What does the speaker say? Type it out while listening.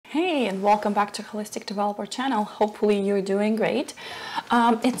welcome back to Holistic Developer channel. Hopefully you're doing great.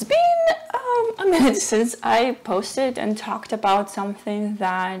 It's been a minute since I posted and talked about something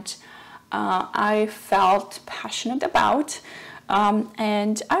that I felt passionate about,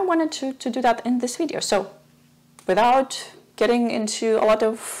 and I wanted to do that in this video. So without getting into a lot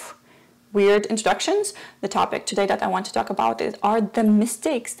of weird introductions, the topic today that I want to talk about are the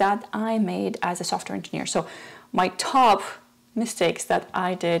mistakes that I made as a software engineer. So my top mistakes that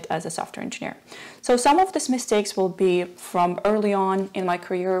I did as a software engineer. So some of these mistakes will be from early on in my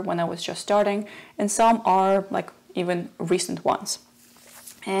career when I was just starting, and some are like even recent ones.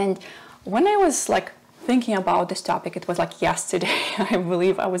 And when I was like thinking about this topic, it was like yesterday. I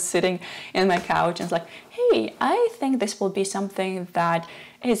believe I was sitting in my couch and was like, hey, I think this will be something that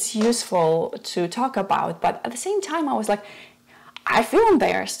is useful to talk about. But at the same time, I was like, I feel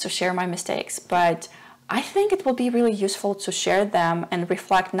embarrassed to share my mistakes, but I think it will be really useful to share them and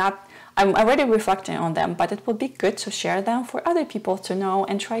reflect. I'm already reflecting on them, but it will be good to share them for other people to know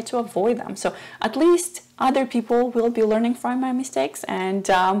and try to avoid them. So at least other people will be learning from my mistakes, and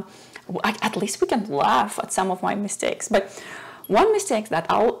at least we can laugh at some of my mistakes. But one mistake that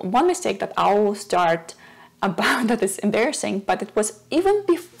I'll start about that is embarrassing, but it was even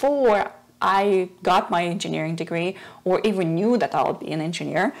before I got my engineering degree or even knew that I'll be an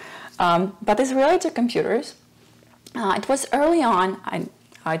engineer. But it's related to computers. It was early on.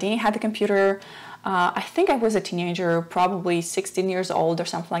 I didn't have a computer. I think I was a teenager, probably 16 years old or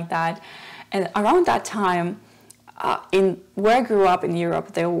something like that. And around that time, where I grew up in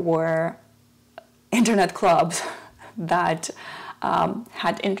Europe, there were internet clubs that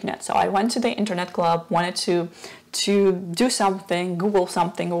had internet. So I went to the internet club, wanted to do something, Google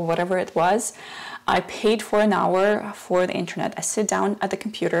something or whatever it was. I paid for an hour for the internet. I sit down at the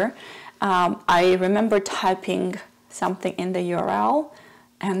computer. I remember typing something in the URL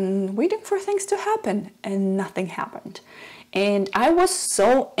and waiting for things to happen, and nothing happened. And I was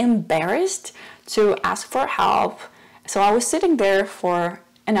so embarrassed to ask for help. So I was sitting there for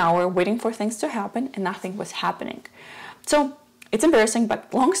an hour waiting for things to happen, and nothing was happening. So it's embarrassing,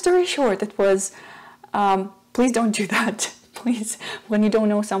 but long story short, it was, please don't do that. Please, when you don't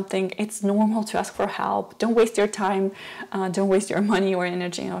know something, it's normal to ask for help. Don't waste your time, don't waste your money or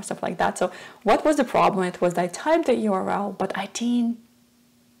energy or stuff like that. So what was the problem? It was that I typed the URL, but I didn't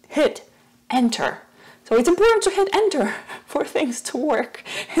hit enter. So it's important to hit enter for things to work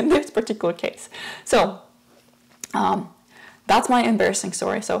in this particular case. So that's my embarrassing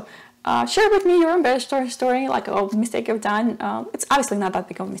story. So share with me your embarrassing story, like a mistake you've done. It's obviously not that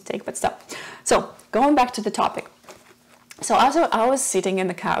big of a mistake, but still. So going back to the topic. So also I was sitting in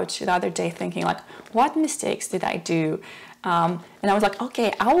the couch the other day thinking like, what mistakes did I do? And I was like,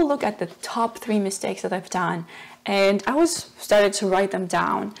 okay, I will look at the top 3 mistakes that I've done. And I started to write them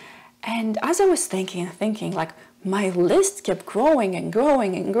down. And as I was thinking, like my list kept growing and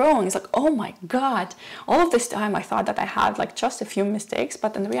growing and growing. It's like, oh my God, all of this time I thought that I had like just a few mistakes,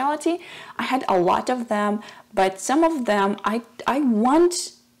 but in reality, I had a lot of them. But some of them I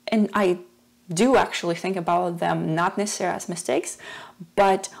want, and I do actually think about them not necessarily as mistakes,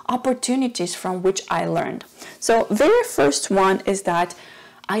 but opportunities from which I learned. So very first one is that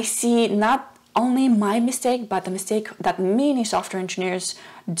I see not only my mistake, but the mistake that many software engineers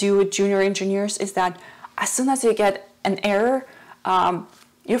do with junior engineers is that as soon as you get an error,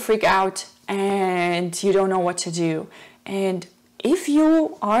 you freak out and you don't know what to do. And if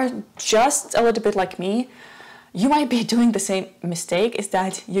you are just a little bit like me, you might be doing the same mistake, is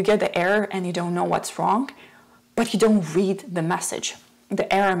that you get the error and you don't know what's wrong, but you don't read the message,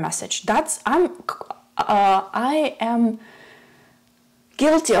 the error message. I am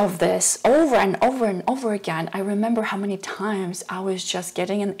guilty of this over and over and over again. I remember how many times I was just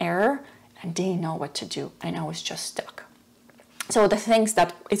getting an error and didn't know what to do, and I was just stuck. So the things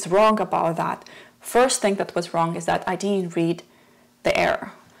that is wrong about that, first thing that was wrong is that I didn't read the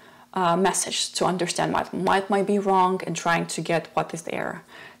error message to understand what might be wrong and trying to get what is the error.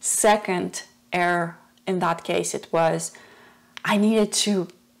 Second error in that case, it was I needed to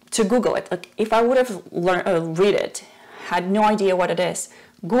Google it. Like if I would have read it, had no idea what it is,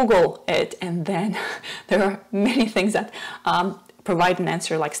 Google it, and then there are many things that provide an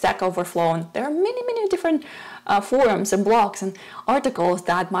answer, like Stack Overflow, and there are many different forums and blogs and articles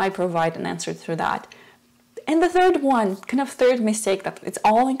that might provide an answer through that. And the third one, kind of third mistake, that it's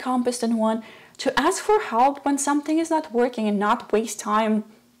all encompassed in one, to ask for help when something is not working and not waste time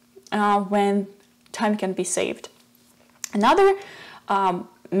when time can be saved. Another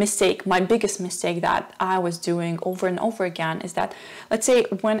mistake, my biggest mistake that I was doing over and over again is that, let's say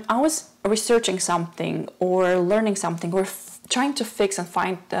when I was researching something or learning something or trying to fix and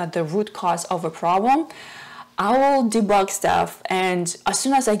find the root cause of a problem, I will debug stuff, and as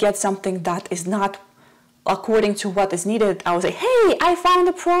soon as I get something that is not according to what is needed, I will say, hey, I found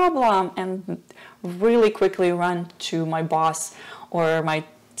a problem, and really quickly run to my boss or my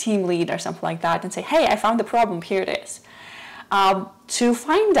team lead or something like that and say, hey, I found the problem, here it is. To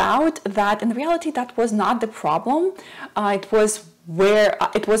find out that in reality that was not the problem. It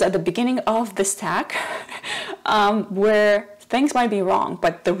was at the beginning of the stack where things might be wrong,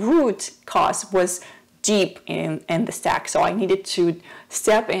 but the root cause was deep in the stack. So I needed to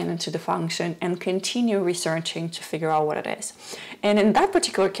step into the function and continue researching to figure out what it is. And in that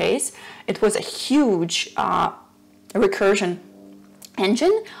particular case, it was a huge recursion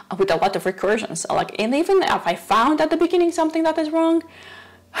engine with a lot of recursions. And even if I found at the beginning something that is wrong,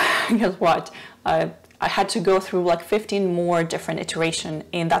 guess what? I had to go through like 15 more different iterations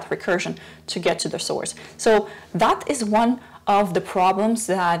in that recursion to get to the source. So that is one of the problems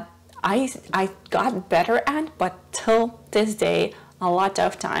that I got better at, but till this day, a lot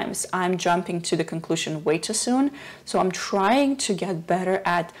of times I'm jumping to the conclusion way too soon. So I'm trying to get better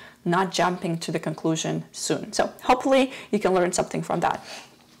at not jumping to the conclusion soon. So hopefully you can learn something from that.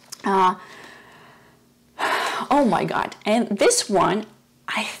 Oh my God. And this one,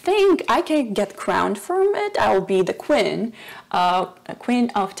 I think I can get crowned from it. I will be the queen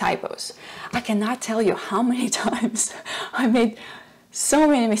of typos. I cannot tell you how many times I made so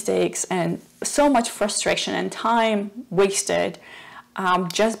many mistakes and so much frustration and time wasted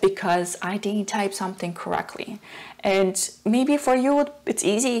just because I didn't type something correctly. And maybe for you, it's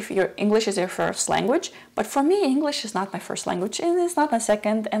easy if your English is your first language, but for me, English is not my first language, and it's not my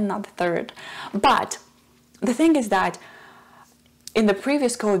second and not the third. But the thing is that in the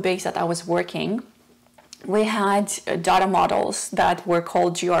previous code base that I was working, we had data models that were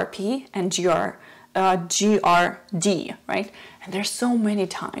called GRP and GRD, right? And there's so many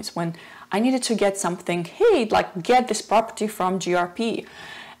times when I needed to get something, hey, like get this property from GRP.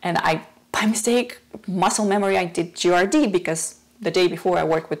 And by mistake, muscle memory, I did GRD because the day before I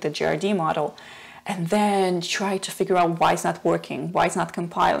worked with the GRD model, and then tried to figure out why it's not working, why it's not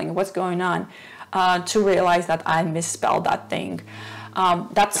compiling, what's going on, to realize that I misspelled that thing.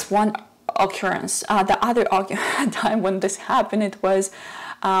 That's one occurrence. The other time when this happened, it was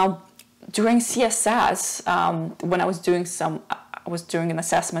during CSS, when I was doing an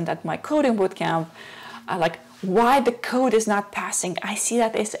assessment at my coding bootcamp, like why the code is not passing. I see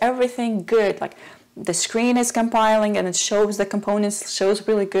that it's everything good, like the screen is compiling and it shows the components, shows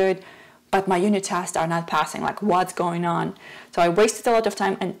really good, but my unit tests are not passing, like what's going on? So I wasted a lot of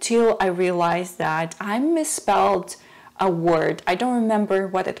time until I realized that I misspelled a word. I don't remember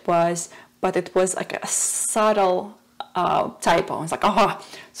what it was, but it was like a subtle typo. It's like, oh,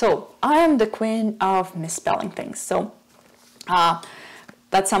 so I am the queen of misspelling things. So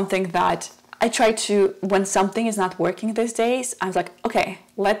that's something that I try to, when something is not working these days, I was like, okay,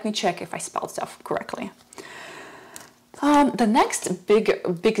 let me check if I spelled stuff correctly. The next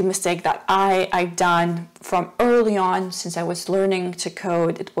big mistake that I done from early on, since I was learning to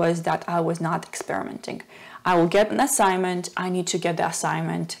code, it was that I was not experimenting. I will get an assignment, I need to get the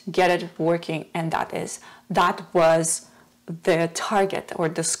assignment, get it working, and that was the target or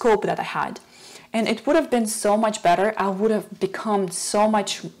the scope that I had. And it would have been so much better. I would have become so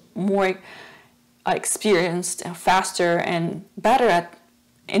much more experienced and faster and better at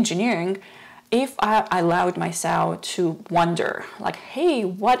engineering if I allowed myself to wonder, like, hey,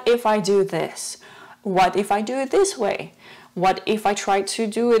 what if I do this? What if I do it this way? What if I try to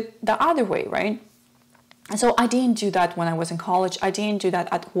do it the other way, right? And so I didn't do that when I was in college. I didn't do that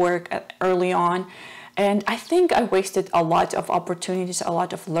at work early on. And I think I wasted a lot of opportunities, a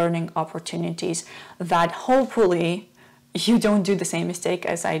lot of learning opportunities that hopefully you don't do the same mistake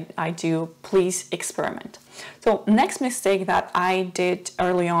as I do. Please experiment. So next mistake that I did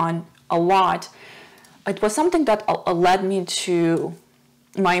early on a lot, it was something that led me to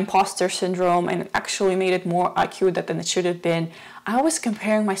my imposter syndrome and actually made it more acute than it should have been. I was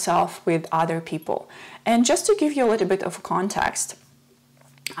comparing myself with other people. And just to give you a little bit of context,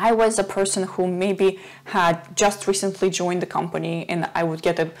 I was a person who maybe had just recently joined the company and I would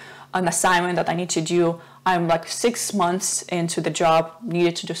get an assignment that I need to do. I'm like 6 months into the job,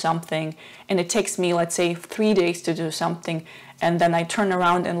 needed to do something, and it takes me, let's say, 3 days to do something. And then I turn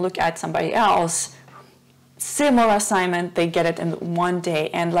around and look at somebody else, similar assignment, they get it in 1 day.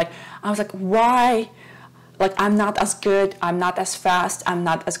 And like, I was like, why? Like, I'm not as good, I'm not as fast, I'm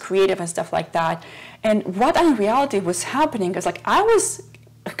not as creative and stuff like that. And what in reality was happening is like, I was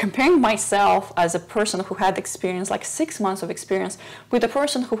comparing myself as a person who had experience, like 6 months of experience, with a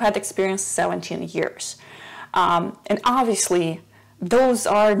person who had experienced 17 years. And obviously, those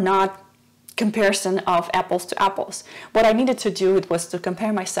are not comparison of apples to apples. What I needed to do was to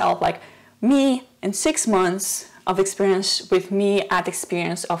compare myself, like me in 6 months of experience with me at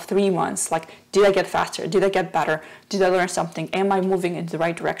experience of 3 months. Like, did I get faster? Did I get better? Did I learn something? Am I moving in the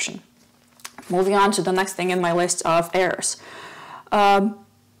right direction? Moving on to the next thing in my list of errors.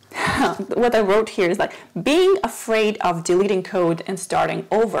 What I wrote here is like being afraid of deleting code and starting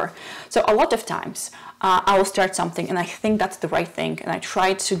over. So a lot of times I will start something and I think that's the right thing and I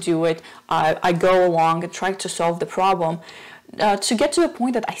try to do it. I go along and try to solve the problem to get to a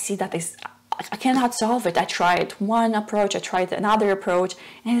point that I see that I cannot solve it. I tried one approach, I tried another approach,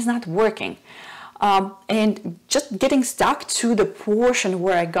 and it's not working. And just getting stuck to the portion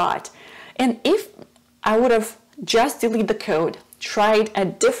where I got. And if I would have just deleted the code, tried a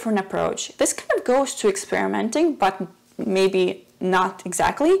different approach, this kind of goes to experimenting, but maybe not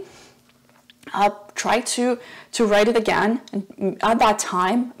exactly. I'll try to write it again, and at that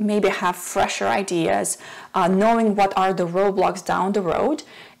time maybe have fresher ideas, knowing what are the roadblocks down the road,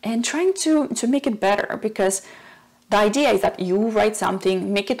 and trying to make it better, because the idea is that you write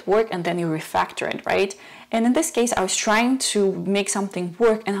something, make it work, and then you refactor it, right? And in this case, I was trying to make something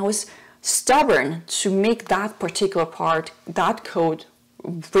work, and I was stubborn to make that particular part, that code,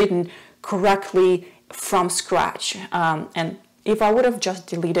 written correctly from scratch. And if I would have just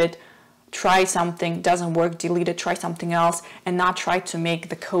deleted, try something, doesn't work, delete it, try something else, and not try to make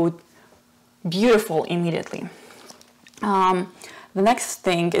the code beautiful immediately. The next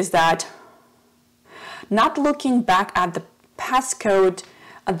thing is that not looking back at the past code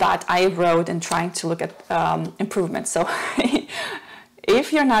that I wrote and trying to look at improvements. So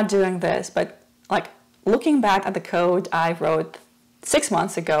if you're not doing this, but like looking back at the code I wrote 6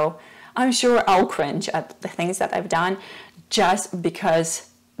 months ago, I'm sure I'll cringe at the things that I've done, just because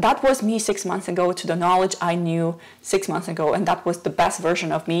that was me 6 months ago, to the knowledge I knew 6 months ago, and that was the best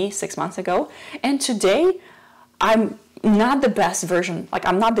version of me 6 months ago. And today, I'm not the best version. Like,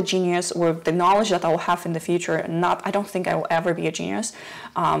 I'm not the genius, or the knowledge that I will have in the future. I don't think I will ever be a genius.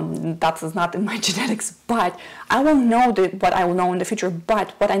 That is not in my genetics. But I will know what I will know in the future.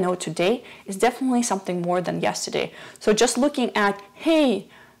 But what I know today is definitely something more than yesterday. So just looking at, hey,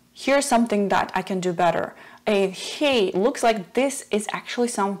 here's something that I can do better. Hey, looks like this is actually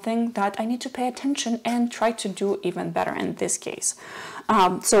something that I need to pay attention and try to do even better in this case.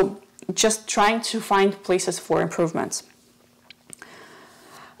 So just trying to find places for improvements.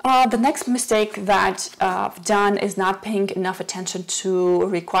 The next mistake that I've done is not paying enough attention to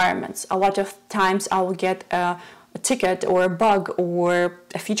requirements. A lot of times I will get a ticket or a bug or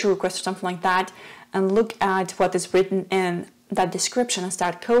a feature request or something like that, and look at what is written in that description and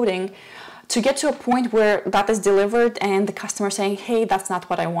start coding, to get to a point where that is delivered and the customer saying, hey, that's not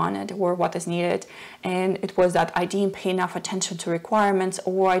what I wanted or what is needed. And it was that I didn't pay enough attention to requirements,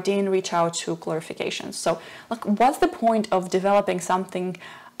 or I didn't reach out to clarifications. So like, what's the point of developing something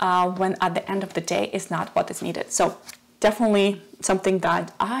when at the end of the day is not what is needed? So definitely something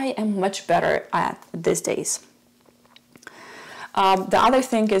that I am much better at these days. The other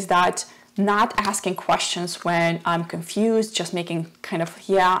thing is that not asking questions when I'm confused, just making kind of,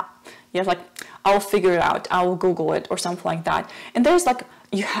 yeah, like, I'll figure it out, I'll Google it or something like that. And there's like,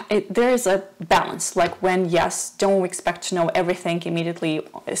 there is a balance, like when, yes, don't expect to know everything immediately,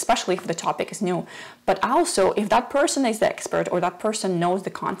 especially if the topic is new. But also, if that person is the expert or that person knows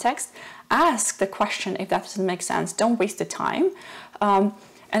the context, ask the question if that doesn't make sense. Don't waste the time.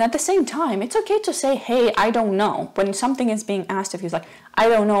 And at the same time, it's okay to say, hey, I don't know. When something is being asked of you, it's like, I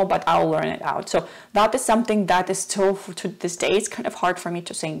don't know, but I'll learn it out. So that is something that is still, to this day, it's kind of hard for me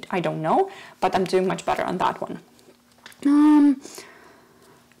to say, I don't know, but I'm doing much better on that one.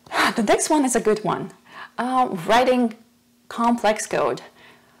 The next one is a good one. Writing complex code.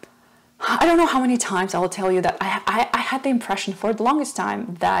 I don't know how many times I will tell you that I had the impression for the longest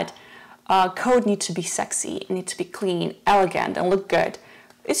time that code needs to be sexy, it needs to be clean, elegant, and look good.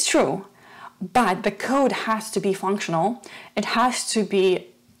 It's true, but the code has to be functional. It has to be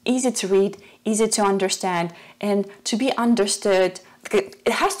easy to read, easy to understand, and to be understood. It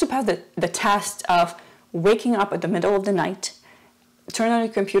has to pass the test of waking up at the middle of the night, turn on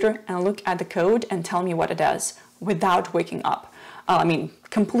your computer and look at the code and tell me what it does without waking up.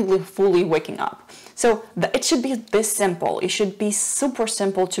 Completely, fully waking up. So it should be this simple. It should be super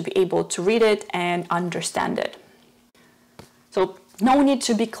simple to be able to read it and understand it. So no need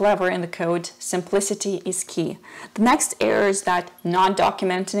to be clever in the code. Simplicity is key. The next error is that not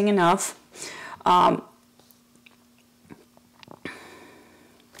documenting enough.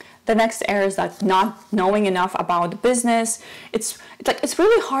 The next error is that not knowing enough about the business. It's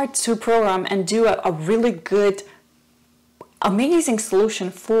really hard to program and do a really good, amazing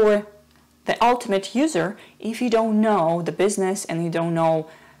solution for the ultimate user if you don't know the business and you don't know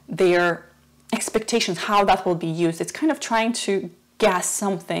their expectations, how that will be used. It's kind of trying to guess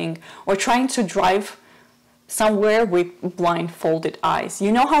something or trying to drive somewhere with blindfolded eyes.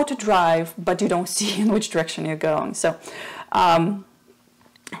 You know how to drive, but you don't see in which direction you're going. So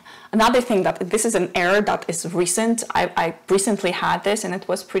another thing, that this is an error that is recent. I recently had this, and it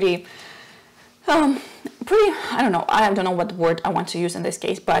was pretty, I don't know what word I want to use in this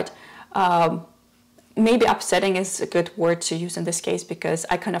case, but maybe upsetting is a good word to use in this case, because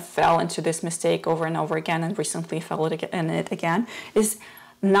I kind of fell into this mistake over and over again, and recently fell in it again, is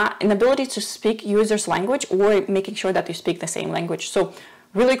not an ability to speak users' language or making sure that you speak the same language. So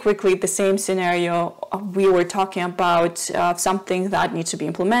really quickly, the same scenario, we were talking about something that needs to be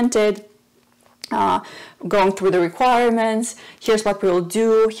implemented, going through the requirements. Here's what we'll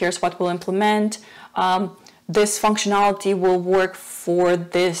do, here's what we'll implement. This functionality will work for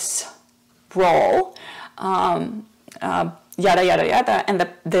this role, yada, yada, yada. And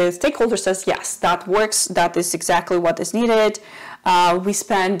the stakeholder says, yes, that works. That is exactly what is needed. We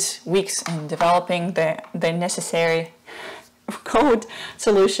spent weeks in developing the necessary code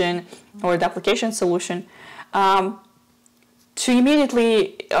solution or the application solution to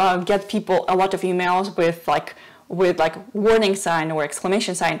immediately get people a lot of emails with like warning sign or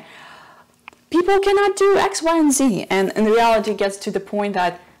exclamation sign. People cannot do X, Y, and Z. And in reality, it gets to the point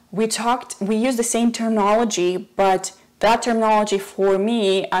that we use the same terminology, but that terminology for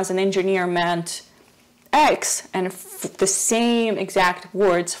me as an engineer meant X, and the same exact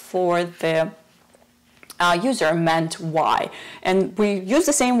words for the user meant Y. And we use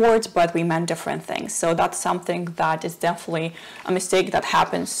the same words, but we meant different things. So that's something that is definitely a mistake that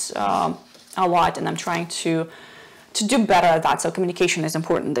happens a lot, and I'm trying to do better at that. So communication is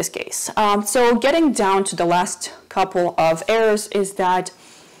important in this case. So getting down to the last couple of errors is that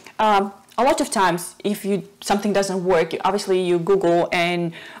a lot of times, if something doesn't work, obviously you Google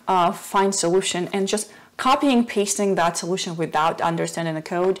and find solution, and just copying, pasting that solution without understanding the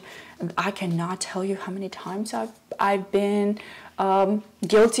code. And I cannot tell you how many times I've been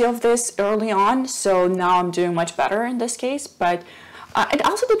guilty of this early on. So now I'm doing much better in this case, but it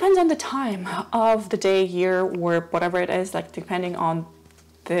also depends on the time of the day, year, or whatever it is, like depending on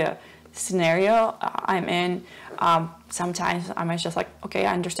the scenario I'm in. Sometimes I might just like, okay,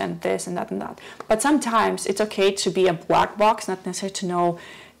 I understand this and that and that. But sometimes it's okay to be a black box, not necessarily to know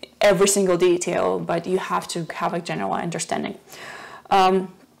every single detail, but you have to have a general understanding. And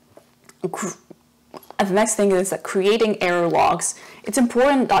the next thing is that creating error logs. It's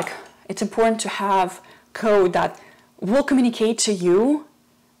important to have code that will communicate to you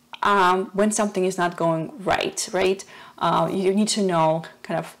when something is not going right. You need to know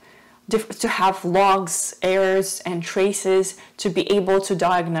kind of to have logs, errors, and traces to be able to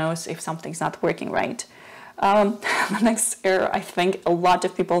diagnose if something's not working right. The next error, I think a lot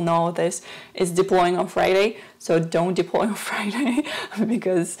of people know this, is deploying on Friday. So don't deploy on Friday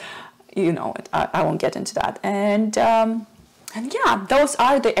because, you know, I won't get into that. And yeah, those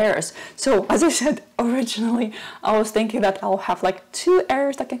are the errors. So as I said originally, I was thinking that I'll have like 2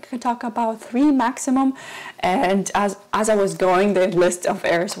 errors that I can talk about, 3 maximum. And as I was going, the list of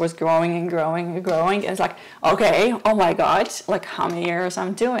errors was growing and growing and growing. And it's like, okay, oh my God, like how many errors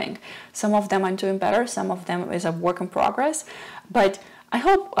I'm doing. Some of them I'm doing better. Some of them is a work in progress. But I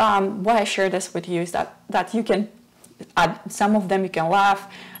hope why I share this with you is that you can, some of them you can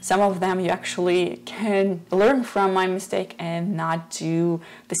laugh, some of them you actually can learn from my mistake and not do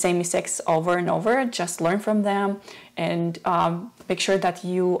the same mistakes over and over. Just learn from them and make sure that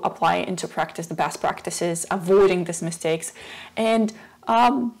you apply into practice the best practices, avoiding these mistakes, and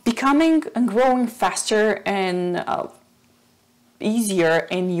becoming and growing faster and easier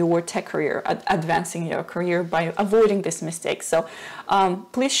in your tech career, advancing your career by avoiding these mistakes. So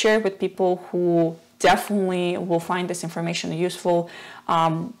please share with people who definitely will find this information useful.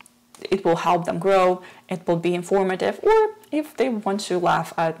 It will help them grow. It will be informative. Or if they want to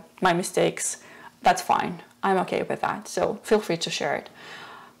laugh at my mistakes, that's fine. I'm okay with that. So feel free to share it.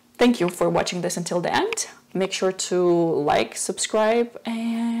 Thank you for watching this until the end. Make sure to like, subscribe,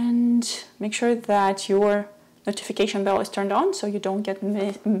 and make sure that your notification bell is turned on so you don't get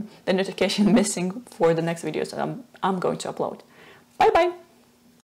the notification missing for the next videos that I'm going to upload. Bye bye.